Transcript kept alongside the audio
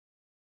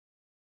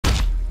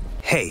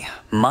Hey,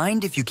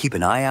 mind if you keep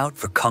an eye out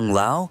for Kung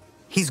Lao?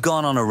 He's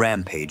gone on a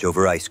rampage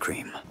over ice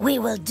cream. We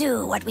will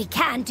do what we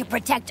can to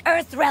protect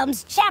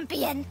Earthrealm's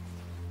champion.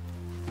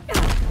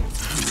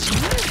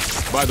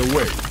 By the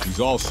way, he's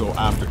also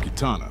after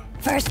Kitana.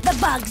 First the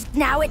bugs,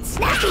 now it's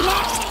Snappy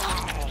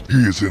Neck.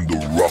 He is in the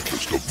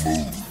roughest of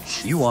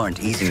moods. You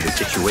aren't easing the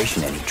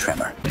situation any,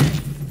 Tremor.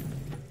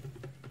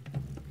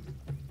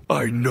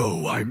 I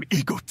know I'm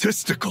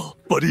egotistical,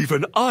 but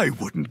even I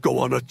wouldn't go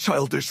on a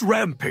childish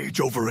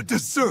rampage over a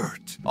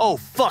dessert. Oh,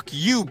 fuck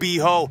you,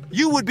 Beho.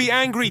 You would be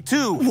angry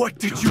too. What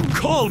did you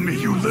call me,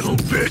 you little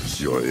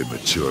bitch? Your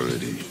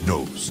immaturity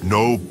knows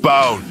no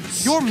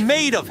bounds. You're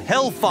made of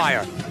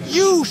hellfire.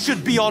 You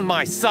should be on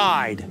my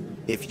side.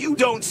 If you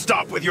don't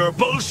stop with your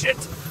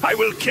bullshit, I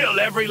will kill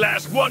every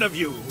last one of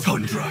you.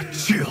 Tundra,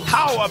 chill.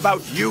 How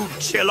about you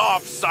chill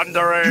off,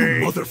 Sundere?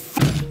 You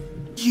motherfucker.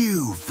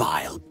 You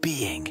vile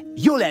being.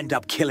 You'll end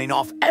up killing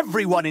off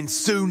everyone in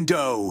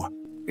Sundo.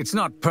 It's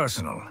not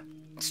personal.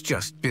 It's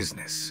just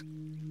business.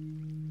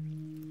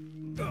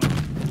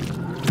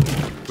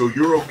 So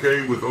you're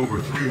okay with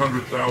over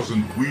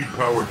 300,000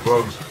 weed-powered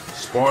bugs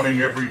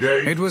spawning every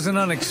day? It was an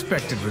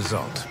unexpected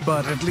result,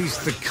 but at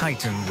least the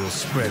chitin will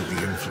spread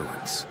the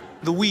influence.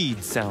 The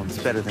weed sounds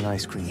better than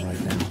ice cream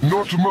right now.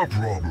 Not my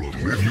problem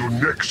if your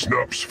neck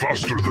snaps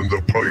faster than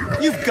the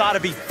pipe. You've gotta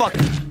be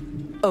fucking...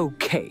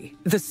 Okay,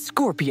 the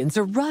Scorpions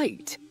are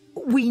right.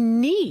 We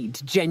need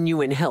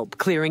genuine help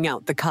clearing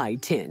out the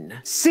chitin.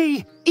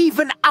 See?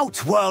 Even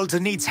Outworld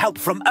needs help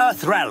from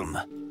Earthrealm.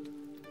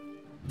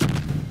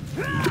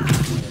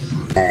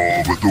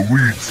 Oh, but the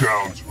weed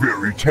sounds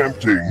very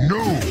tempting.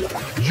 No,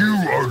 you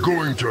are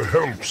going to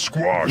help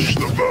squash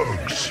the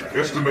bugs.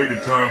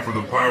 Estimated time for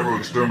the pyro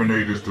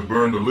exterminators to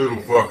burn the little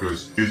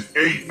fuckers is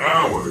 8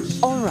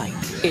 hours. All right,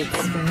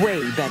 it's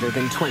way better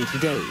than 20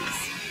 days.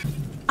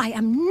 I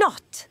am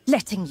not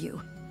letting you,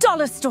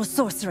 Dollar Store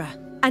Sorcerer,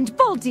 and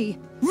Baldy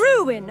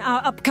ruin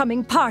our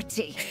upcoming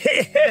party.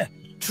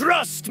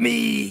 Trust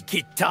me,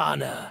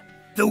 Kitana.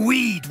 The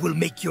weed will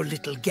make your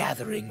little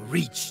gathering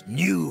reach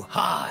new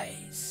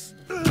highs.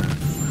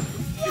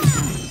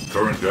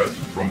 Current death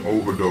from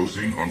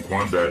overdosing on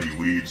Quandaddy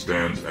weed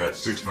stands at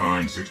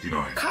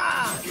 6969.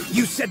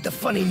 You said the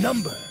funny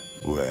number.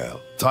 Well,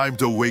 time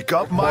to wake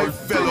up my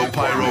fellow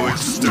pyro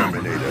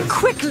exterminators.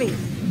 Quickly!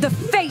 The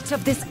fate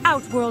of this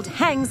Outworld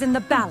hangs in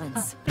the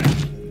balance.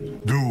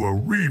 Do a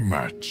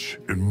rematch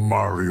in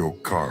Mario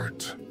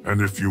Kart.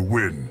 And if you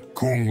win,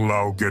 Kung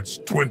Lao gets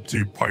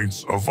 20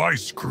 pints of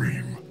ice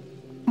cream.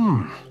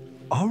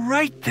 All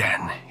right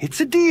then, it's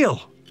a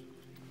deal.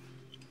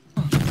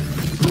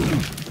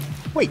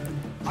 Wait,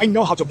 I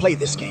know how to play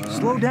this game.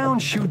 Slow down,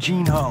 Shu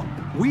Jinho.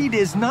 Weed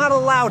is not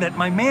allowed at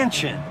my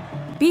mansion.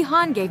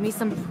 Bihan gave me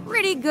some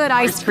pretty good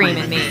ice cream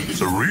in me.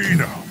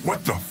 Serena,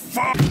 what the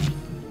fuck?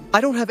 I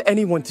don't have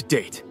anyone to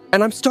date,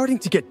 and I'm starting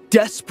to get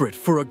desperate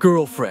for a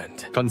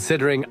girlfriend.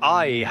 Considering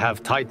I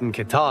have Titan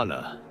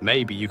Kitana,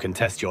 maybe you can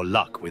test your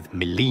luck with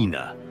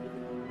Melina.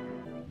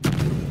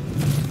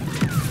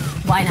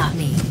 Why not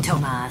me,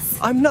 Tomas?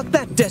 I'm not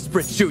that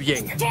desperate, Xu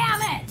Ying.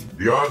 Damn it!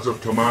 The odds of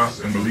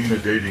Tomas and Melina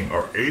dating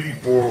are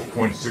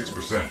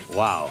 84.6%.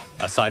 Wow.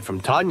 Aside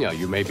from Tanya,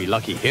 you may be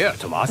lucky here,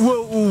 Tomas.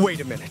 Whoa,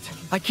 wait a minute.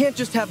 I can't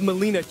just have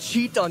Melina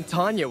cheat on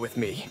Tanya with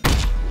me.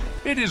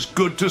 It is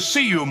good to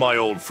see you, my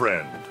old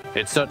friend.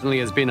 It certainly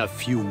has been a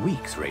few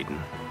weeks,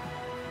 Raiden.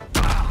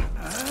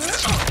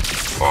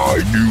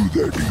 I knew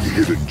there'd be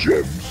hidden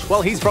gems.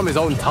 Well, he's from his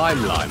own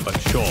timeline, but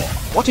sure.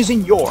 What is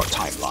in your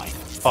timeline?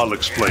 I'll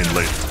explain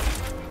later.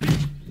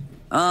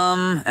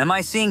 Am I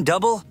seeing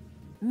double?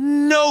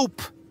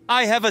 Nope!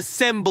 I have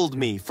assembled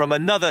me from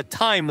another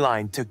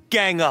timeline to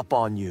gang up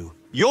on you.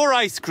 Your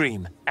ice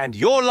cream and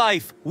your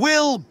life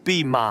will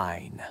be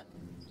mine.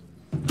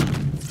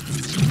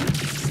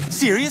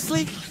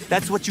 Seriously?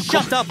 That's what you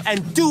shut up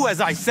and do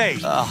as I say.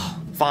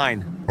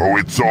 Fine. Oh,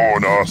 it's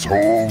on,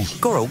 assholes.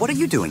 Goro, what are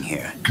you doing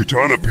here?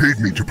 Kitana paid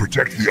me to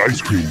protect the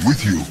ice cream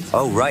with you.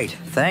 Oh, right.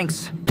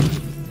 Thanks.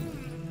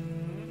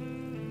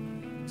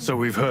 So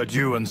we've heard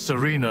you and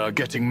Serena are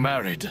getting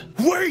married.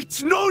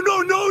 Wait! No,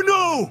 no, no,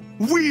 no!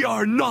 We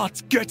are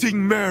not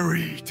getting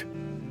married!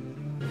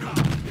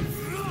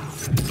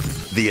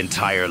 The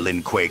entire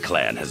Lin Kuei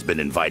clan has been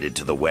invited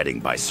to the wedding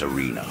by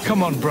Serena.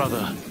 Come on,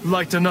 brother.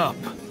 Lighten up.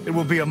 It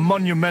will be a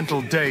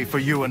monumental day for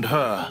you and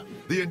her.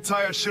 The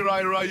entire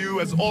Shirai Ryu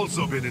has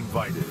also been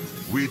invited.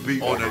 We'd be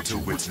honored to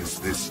witness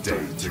this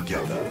day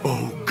together.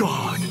 Oh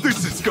God,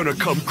 this is gonna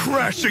come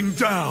crashing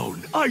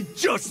down! I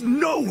just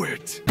know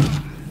it!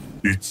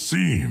 It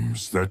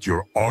seems that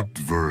your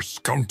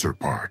Oddverse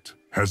counterpart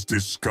has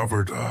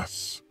discovered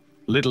us.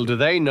 Little do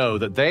they know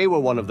that they were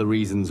one of the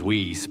reasons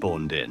we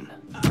spawned in.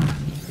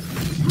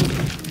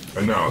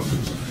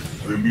 Analysis.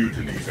 The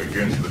mutiny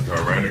against the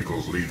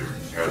Tyrannical's leader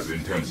has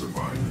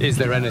intensified. Is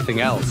there anything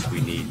else we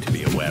need to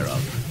be aware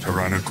of?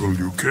 Tyrannical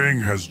Liu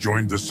Kang has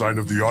joined the side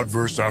of the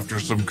Oddverse after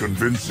some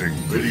convincing.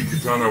 Lady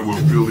Kitana will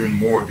fill in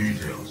more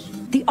details.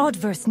 The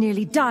Oddverse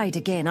nearly died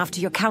again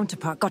after your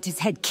counterpart got his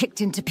head kicked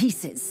into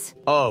pieces.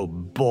 Oh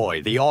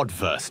boy, the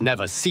Oddverse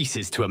never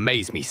ceases to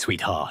amaze me,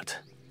 sweetheart.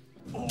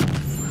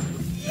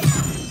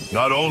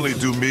 Not only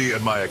do me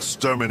and my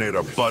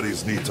exterminator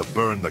buddies need to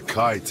burn the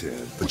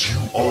chitin, but you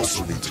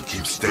also need to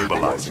keep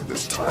stabilizing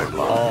this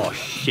timeline. Oh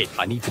shit,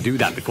 I need to do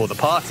that before the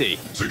party.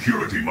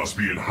 Security must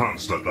be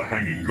enhanced at the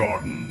Hanging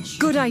Gardens.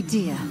 Good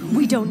idea.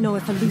 We don't know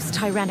if a loose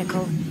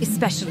tyrannical,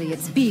 especially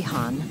its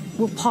Bihan,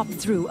 will pop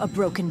through a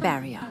broken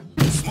barrier.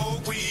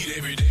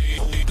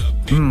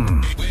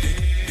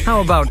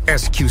 How about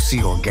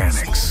SQC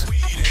Organics?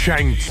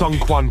 Shang Tsung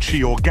Quan Chi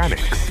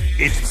Organics.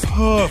 It's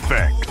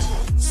perfect.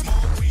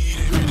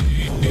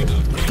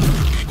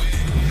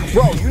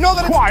 Bro, you know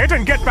that— Quiet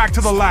and get back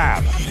to the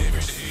lab!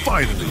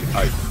 Finally,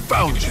 I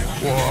found you.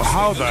 Well,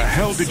 how the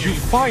hell did you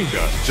find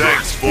us?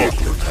 Jack's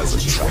forklift has a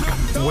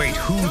tracker. Wait,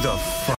 who the fuck?